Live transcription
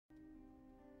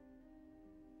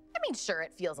mean, sure,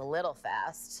 it feels a little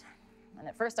fast. And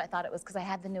at first I thought it was because I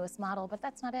had the newest model, but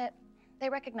that's not it. They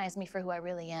recognized me for who I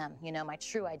really am, you know, my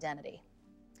true identity.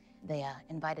 They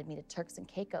invited me to Turks and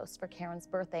Caicos for Karen's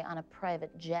birthday on a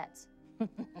private jet.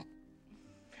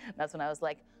 That's when I was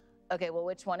like, okay, well,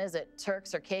 which one is it,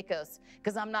 Turks or Caicos?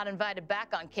 Because I'm not invited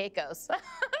back on Caicos.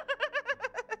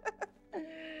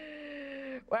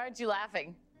 Why aren't you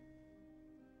laughing?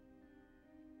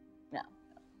 No,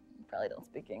 you probably don't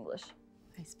speak English.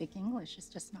 I speak English, it's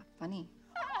just not funny.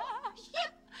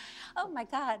 Oh my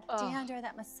God, Deandra,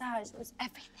 that massage was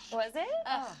everything. Was it?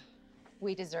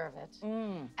 We deserve it.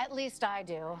 At least I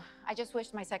do. I just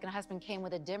wish my second husband came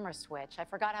with a dimmer switch. I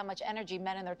forgot how much energy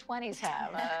men in their 20s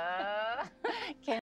have.